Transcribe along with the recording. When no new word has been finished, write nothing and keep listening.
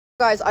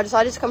Guys, I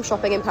decided to come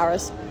shopping in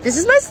Paris. This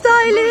is my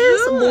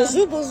stylist.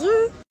 Bonjour.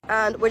 Bonjour.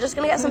 And we're just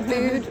gonna get some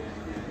food.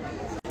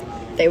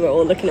 They were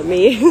all looking at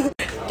me.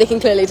 They can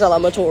clearly tell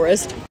I'm a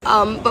tourist.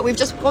 But we've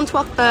just gone to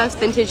our first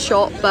vintage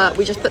shop, but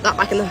we just put that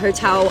back in the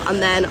hotel,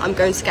 and then I'm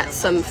going to get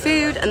some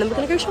food, and then we're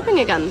gonna go shopping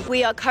again.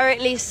 We are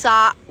currently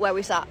sat where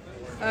we sat.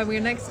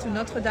 We're next to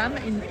Notre Dame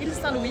in Ile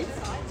Saint-Louis.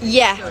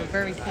 Yeah. So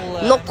very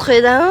cool.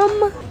 Notre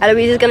Dame.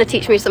 Eloise is going to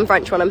teach me some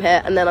French when I'm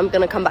here, and then I'm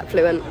going to come back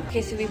fluent.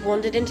 Okay, so we've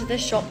wandered into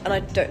this shop, and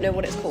I don't know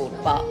what it's called,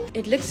 but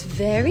it looks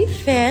very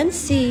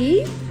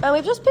fancy. And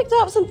we've just picked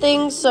up some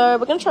things, so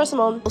we're going to try some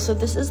on. Also,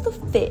 this is the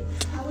fit.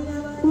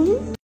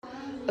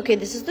 Okay,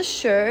 this is the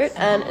shirt,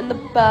 and in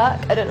the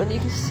back, I don't know if you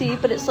can see,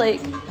 but it's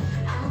like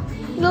a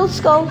little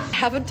skull. I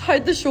haven't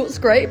tied the shorts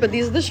great, but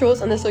these are the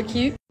shorts, and they're so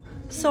cute.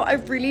 So I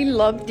really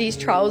love these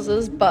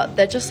trousers, but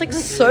they're just like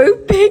so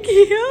big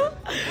here,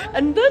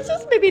 and that's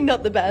just maybe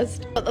not the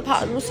best, but the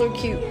pattern was so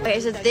cute.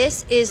 Okay, so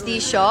this is the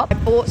shop. I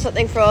bought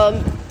something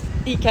from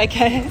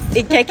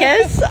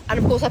Ikekes, and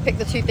of course I picked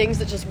the two things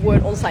that just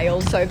weren't on sale,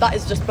 so that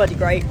is just bloody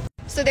great.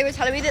 So they were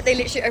telling me that they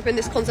literally opened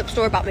this concept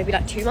store about maybe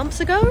like 2 months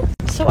ago.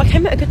 So I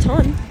came at a good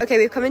time. Okay,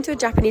 we've come into a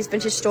Japanese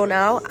vintage store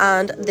now,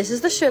 and this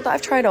is the shirt that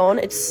I've tried on.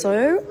 It's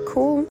so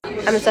cool.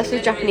 I'm obsessed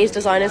with Japanese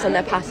designers and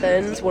their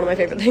patterns. One of my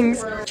favorite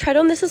things. Tried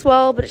on this as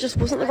well, but it just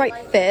wasn't the right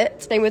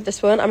fit. Same with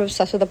this one. I'm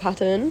obsessed with the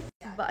pattern.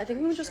 But I think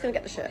I'm just gonna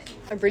get the shirt.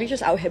 I'm really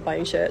just out here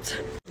buying shirts.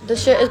 The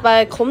shirt is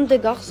by Comme des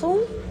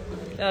Garçons.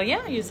 Oh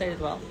yeah, you said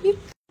it well.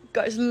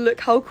 Guys, look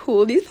how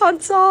cool these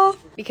pants are.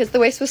 Because the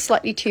waist was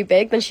slightly too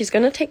big, then she's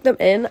gonna take them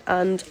in,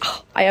 and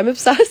I am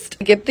obsessed.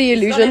 Give the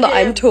illusion that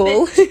I'm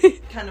tall.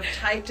 Kind of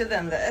tighter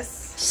than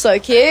this. So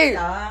cute.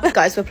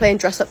 Guys, we're playing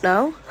dress up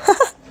now.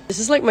 This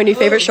is like my new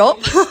favorite shop.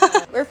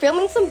 We're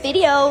filming some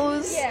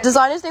videos. Yeah.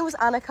 Designer's name was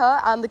Annika,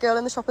 and the girl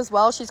in the shop as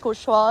well, she's called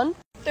Schwan.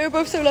 They were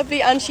both so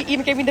lovely, and she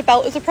even gave me the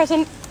belt as a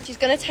present. She's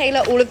gonna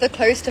tailor all of the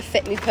clothes to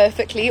fit me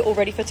perfectly, all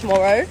ready for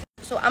tomorrow.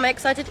 So am I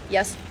excited?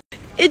 Yes.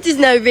 It is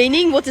now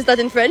raining. What is that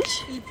in French?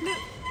 Il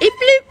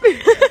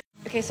pleut.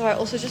 Okay, so I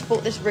also just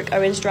bought this Rick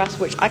Owens dress,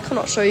 which I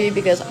cannot show you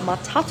because my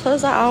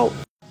tatas are out.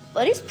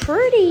 But it's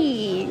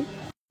pretty.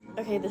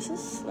 Okay, this is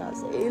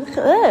snazzy. Look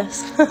at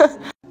this.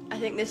 I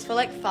think this for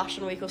like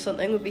fashion week or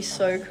something would be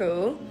so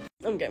cool.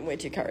 I'm getting way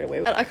too carried away.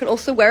 And I can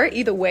also wear it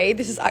either way.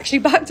 This is actually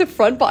back to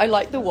front, but I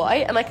like the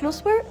white, and I can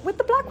also wear it with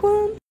the black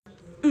one.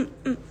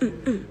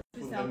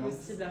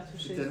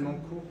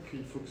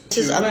 This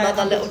is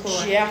another little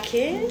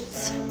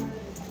jacket.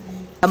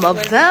 I'm a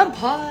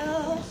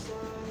vampire.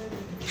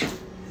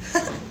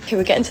 Okay,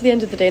 we're getting to the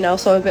end of the day now,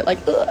 so I'm a bit like,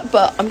 ugh,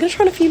 but I'm gonna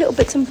try on a few little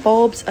bits and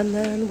bobs, and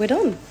then we're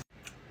done.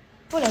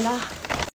 Oh la la.